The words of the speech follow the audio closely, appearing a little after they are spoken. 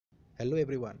Hello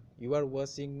everyone, you are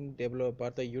watching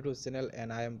developerpartha YouTube channel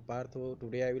and I am Partha.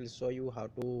 Today I will show you how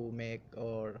to make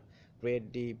or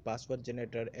create the password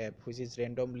generator app, which is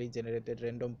randomly generated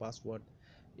random password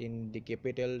in the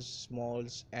capitals,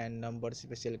 smalls and numbers,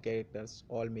 special characters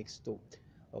all mixed too.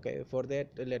 Okay, for that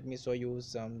let me show you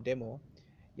some demo.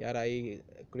 Here I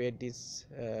create this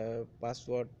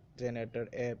password generator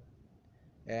app,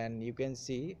 and you can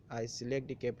see I select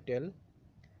the capital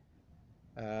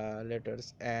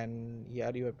letters, and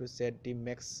here you have to set the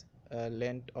max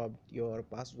length of your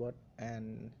password,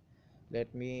 and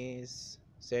let me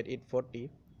set it 40,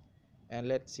 and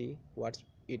let's see what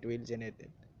it will generate.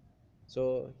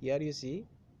 So here you see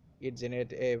it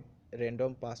generate a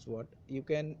random password. You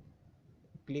can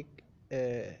click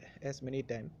as many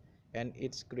time and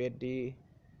it's create the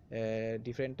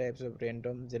different types of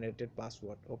random generated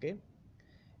password. Okay,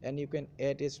 and you can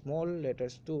add a small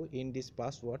letters too in this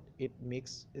password. It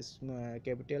mix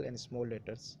capital and small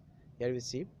letters. Here we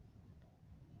see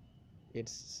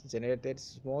it's generated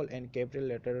small and capital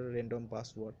letter random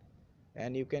password,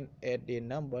 and you can add a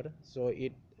number so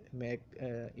it make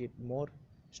it more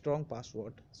strong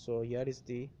password. So here is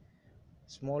the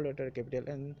small letter, capital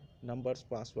and numbers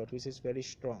password, which is very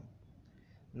strong.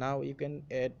 Now you can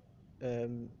add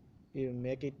you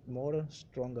make it more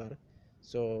stronger.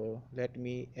 So let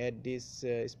me add this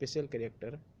special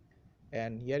character,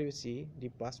 and here you see the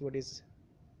password is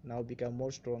now become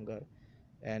more stronger,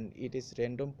 and it is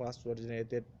random password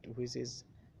generated, which is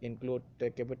include the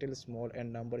capital, small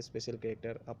and number, special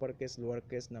character, uppercase,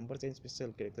 lowercase, numbers and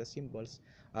special character symbols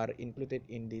are included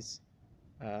in this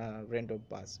random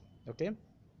pass. Okay,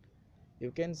 you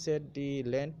can set the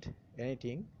length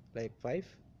anything like 5,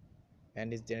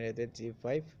 and is generated the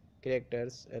 5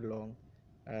 characters along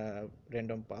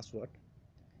random password,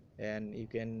 and you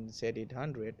can set it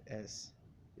 100, as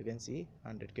you can see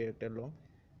 100 character long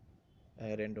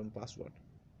random password.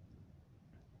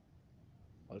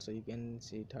 Also you can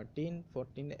see 13,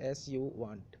 14 as you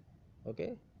want.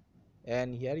 Okay,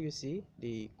 and here you see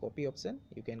the copy option.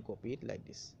 You can copy it like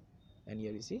this, and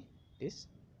here you see this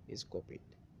is copied.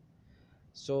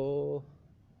 So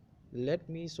let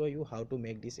me show you how to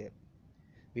make this app.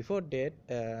 Before that,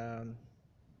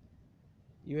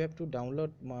 you have to download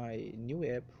my new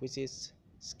app, which is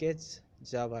Sketch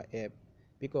Java app,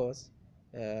 because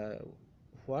uh,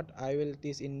 what I will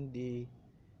teach in the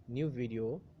new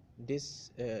video, this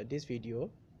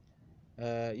video,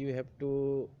 you have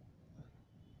to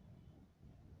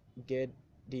get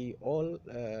the all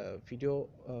video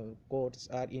codes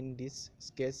are in this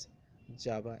Sketch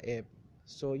Java app.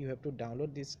 So you have to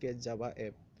download this Sketch Java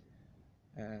app,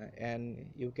 and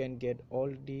you can get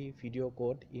all the video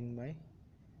code in my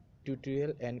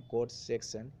tutorial and codes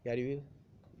section. Here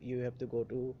you have to go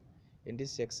to in this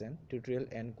section, tutorial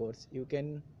and codes. You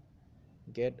can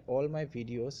get all my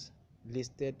videos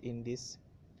listed in this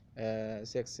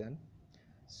section.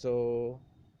 So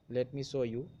let me show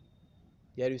you.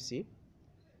 Here you see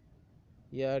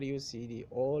the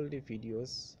all the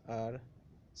videos are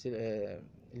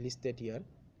listed here.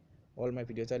 All my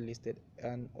videos are listed,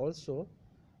 and also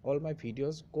all my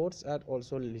videos codes are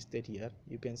also listed here.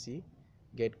 You can see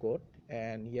get code,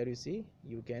 and here you see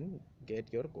you can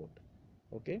get your code.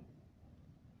 Okay,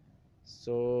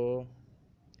 so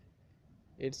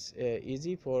it's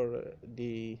easy for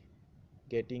the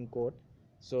getting code.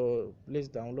 So please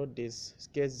download this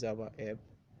Sketch Java app,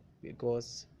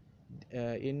 because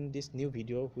in this new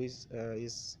video, which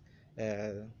is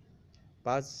uh,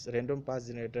 random pass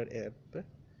generator app,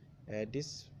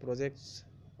 this project's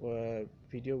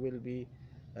video will be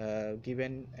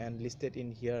given and listed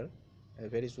in here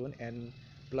very soon, and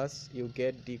plus you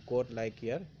get the code like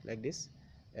here like this,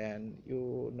 and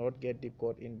you not get the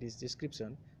code in this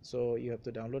description. So you have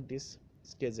to download this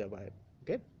Sketch Java app.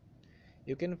 Okay,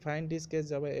 you can find this Sketch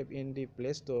Java app in the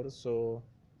Play Store. So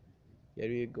here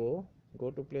we go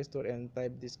to Play Store and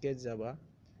type this Sketch Java,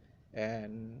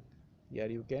 and here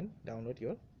you can download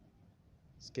your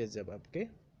Sketch Java. Okay,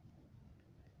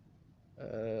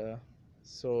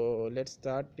 so let's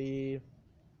start the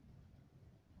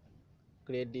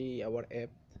create the our app.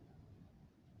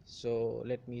 So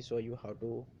let me show you how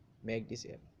to make this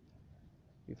app.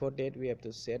 Before that, we have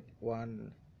to set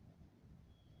one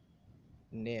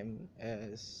name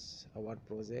as our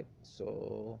project.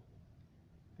 So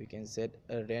we can set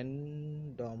a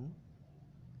random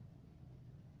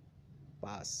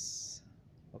pass.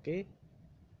 Okay,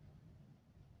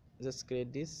 just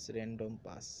create this random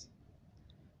pass.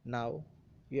 Now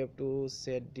you have to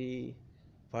set the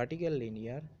vertical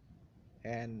linear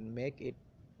and make it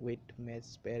with match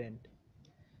parent,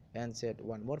 and set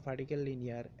one more vertical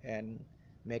linear and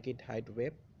make it height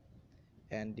web,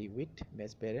 and the width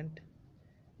match parent.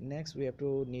 Next we have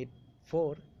to need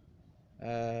four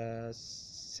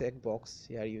checkbox.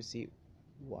 Here you see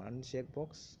one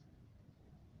checkbox,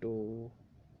 two,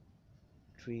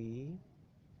 three,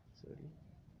 sorry,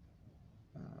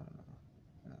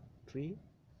 three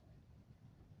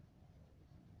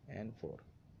and four.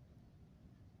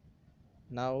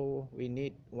 Now we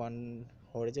need one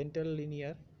horizontal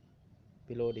linear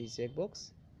below the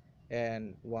checkbox,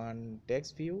 and one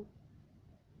text view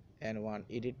and one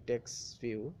edit text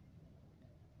view.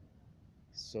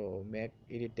 So make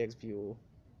edit text view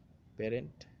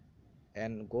parent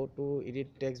and go to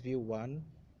edit text view 1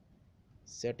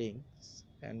 settings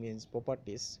and means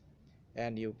properties,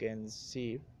 and you can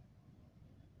see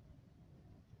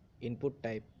input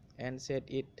type and set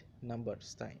it number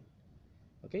sign.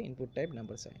 Okay, input type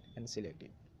number sign and select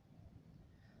it.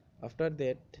 After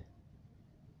that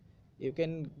you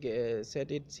can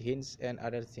set its hints and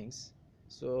other things,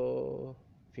 so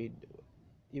feed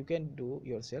you can do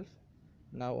yourself.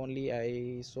 Now only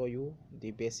I show you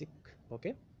the basic.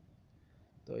 Okay,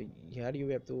 so here you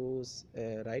have to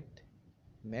write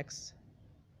max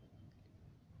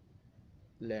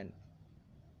length.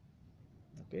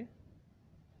 Okay,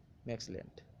 max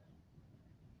length,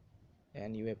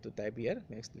 and you have to type here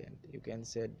max length. You can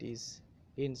set these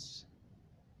hints,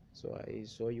 so I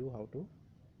show you how to.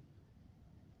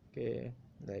 Okay,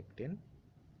 like 10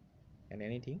 and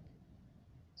anything,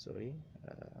 sorry,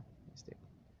 mistake.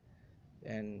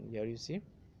 And here you see,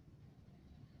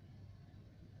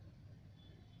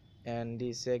 and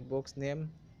the checkbox name,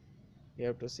 you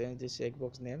have to change the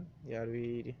checkbox name. Here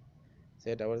we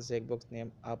set our checkbox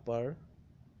name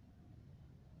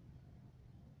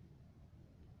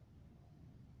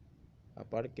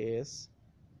uppercase,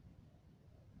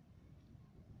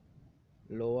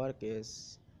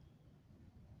 lowercase,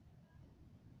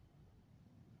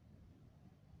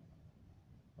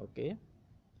 okay.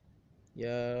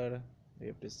 Here we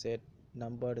have to set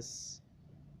numbers,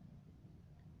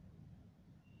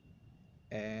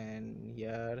 and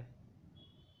here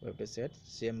we have to set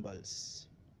symbols.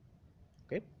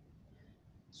 Okay,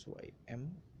 so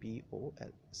symbol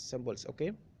symbols.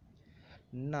 Okay,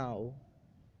 now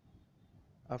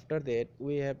after that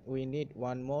we need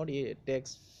one more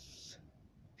text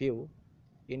view.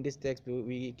 In this text view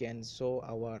we can show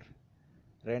our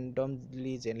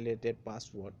randomly generated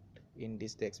password. In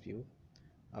this text view,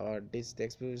 our this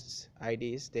text view's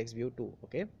id is text view 2.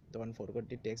 Okay, don't forget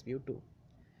the text view 2.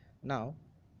 Now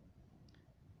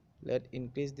let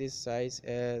increase this size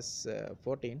as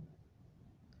 14,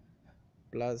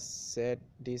 plus set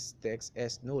this text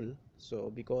as null.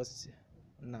 So because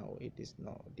now it is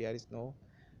no, there is no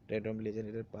randomly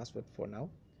generated password for now.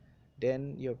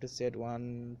 Then you have to set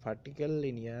one vertical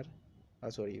linear,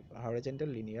 sorry, horizontal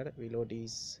linear below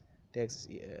this text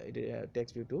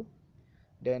view 2.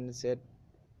 Then set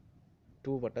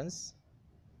two buttons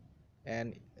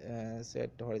and set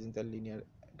horizontal linear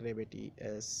gravity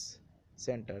as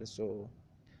center. So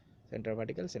center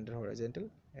vertical, center horizontal,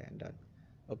 and done.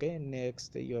 Okay,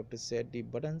 next you have to set the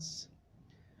buttons.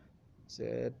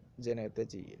 Set generate.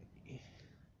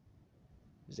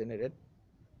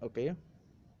 Okay,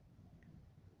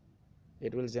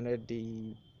 it will generate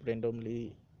the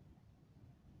randomly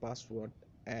password,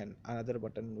 and another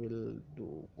button will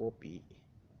do copy.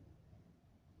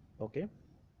 Okay,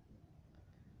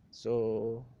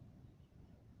 so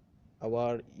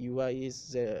our UI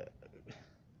is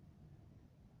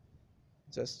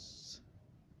just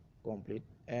complete.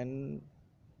 And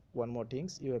one more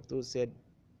things, you have to set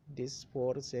this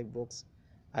for checkbox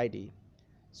id.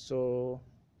 So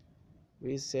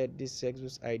we set this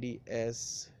checkbox id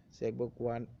as checkbox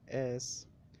 1 as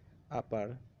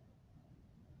upper,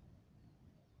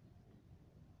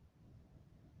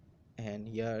 and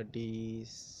here the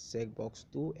checkbox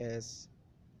 2 as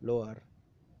lower,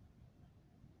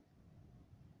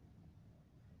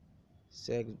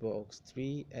 checkbox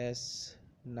 3 as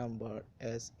number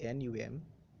as num.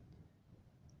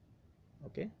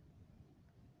 Okay,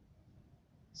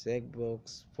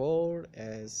 checkbox 4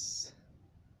 as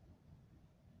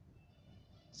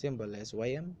symbol as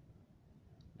ym.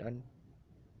 Done.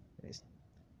 Finished.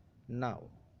 Now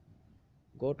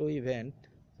go to event.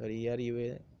 Sorry, here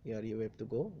you have to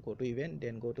go to event,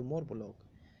 then go to more block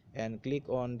and click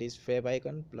on this fab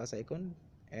icon, plus icon,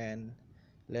 and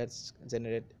let's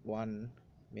generate one,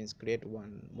 means create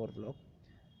one more block.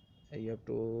 You have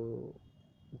to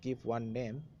give one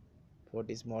name for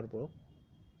this more block,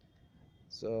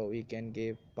 so we can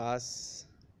give pass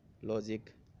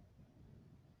logic.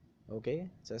 Okay,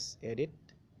 just edit,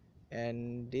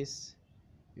 and this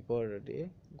before they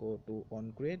go to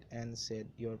onCreate and set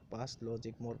your past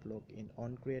logic more block in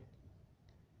onCreate.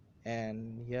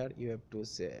 And here you have to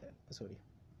say, sorry,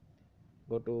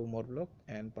 go to more block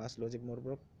and past logic more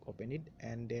block, open it,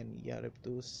 and then you have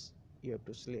to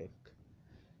select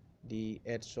the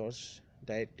add source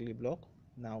directly block.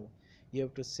 Now you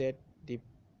have to set the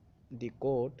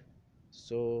code.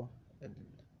 So uh,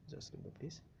 just remove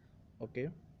this. Okay,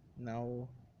 now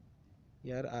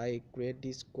here I create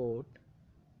this code,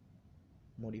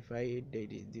 modify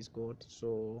this code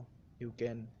so you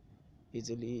can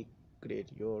easily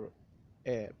create your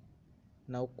app.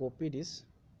 Now copy the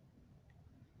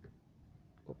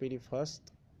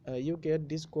first. You get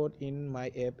this code in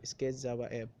my app, Sketch Java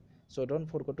app, so don't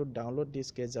forget to download this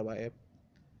Sketch Java app.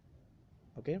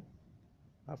 Okay,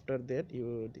 after that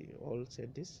you all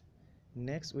set this.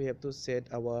 Next we have to set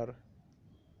our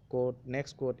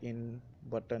next code in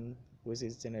button, which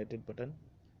is generated button.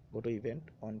 Go to event,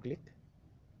 on click,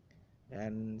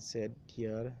 and set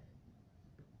here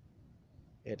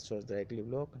add source directly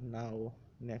block. Now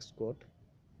next code.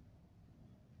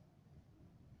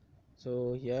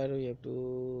 So here we have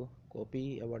to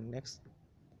copy our next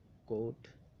code.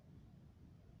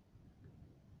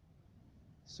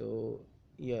 So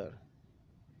here,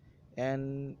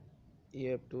 and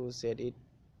you have to set it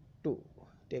to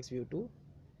text view 2,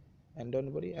 and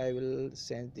don't worry, I will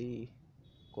send the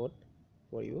code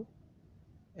for you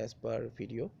as per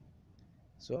video.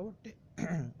 So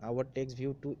our text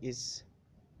view 2 is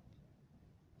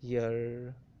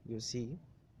here. You see,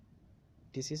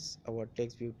 this is our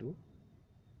text view 2.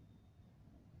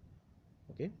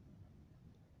 Okay,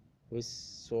 which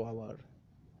show our,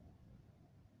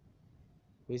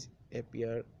 which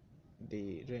appear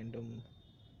the random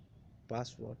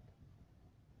password.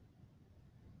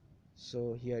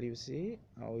 So here you see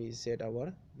how we set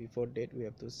our, before that we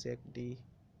have to check the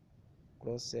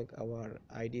cross check our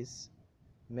IDs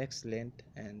max length,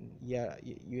 and yeah,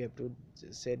 you have to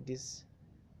set this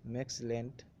max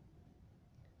length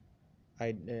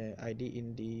ID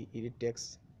in the edit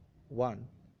text 1,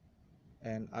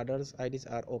 and others IDs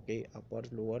are okay, upper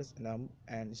lower num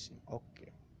and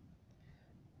okay.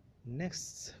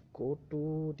 Next go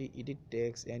to the edit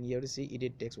text, and here you see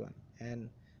edit text 1, and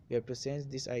we have to change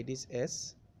these IDs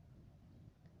as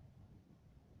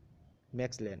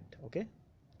max length. Okay,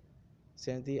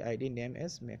 change the ID name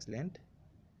as max length.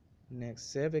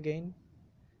 Next save again.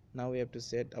 Now we have to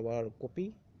set our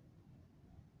copy.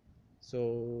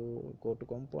 So go to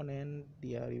component,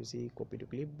 here you see copy to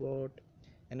clipboard,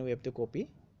 and we have to copy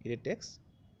edit text,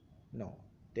 no,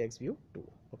 text view 2.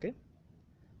 Okay,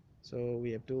 so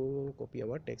we have to copy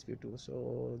our text view 2.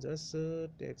 So just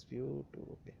text view 2.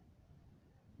 Okay,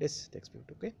 this text view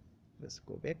 2. Okay, let's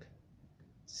go back,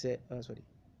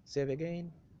 save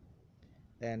again,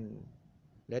 and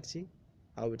let's see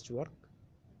how it's work.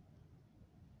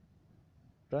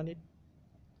 Run it.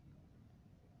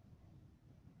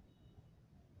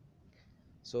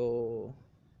 So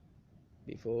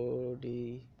before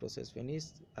the process finish,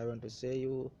 I want to say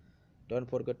you, don't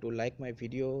forget to like my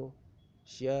video,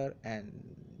 share, and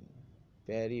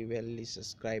very well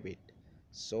subscribe it,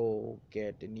 so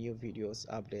get new videos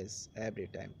updates every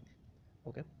time.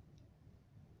 Okay,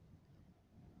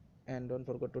 and don't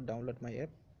forget to download my app,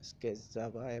 Sketch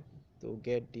Java app, to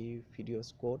get the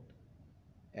videos code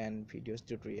and videos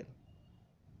tutorial.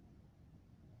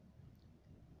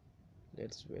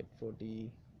 Let's wait for the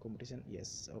completion.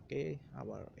 Yes, okay,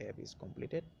 our app is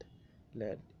completed.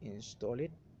 Let's install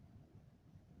it,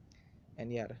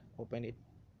 and here open it.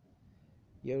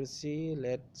 You see,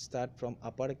 let's start from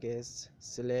uppercase,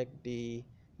 select the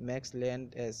max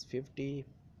length as 50,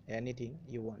 anything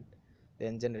you want,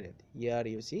 then generate. Here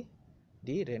you see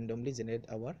the randomly generate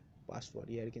our password.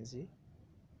 Here you can see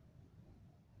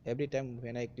every time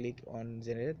when I click on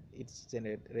generate, it's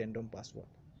generate random password.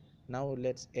 Now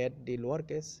let's add the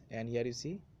lowercase, and here you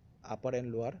see upper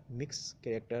and lower mixed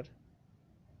character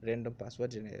random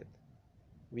password generated.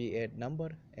 We add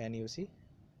number, and you see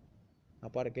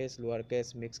uppercase,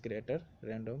 lowercase, mixed character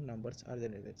random numbers are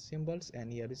generated. Symbols,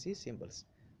 and here you see symbols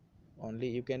only.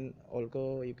 You can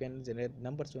also, you can generate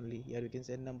numbers only. Here you can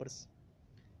send numbers,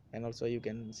 and also you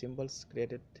can symbols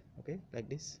created. Okay, like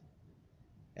this,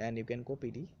 and you can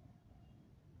copy the,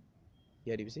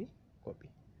 here you see copy.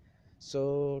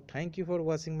 So thank you for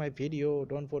watching my video.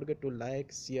 Don't forget to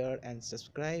like, share, and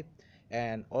subscribe,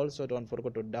 and also don't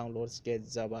forget to download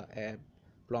Sketch Java app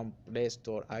from Play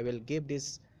Store. I will give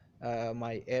this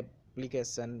my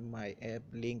application, my app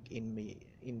link in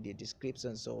the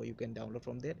description, so you can download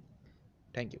from there.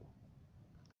 Thank you.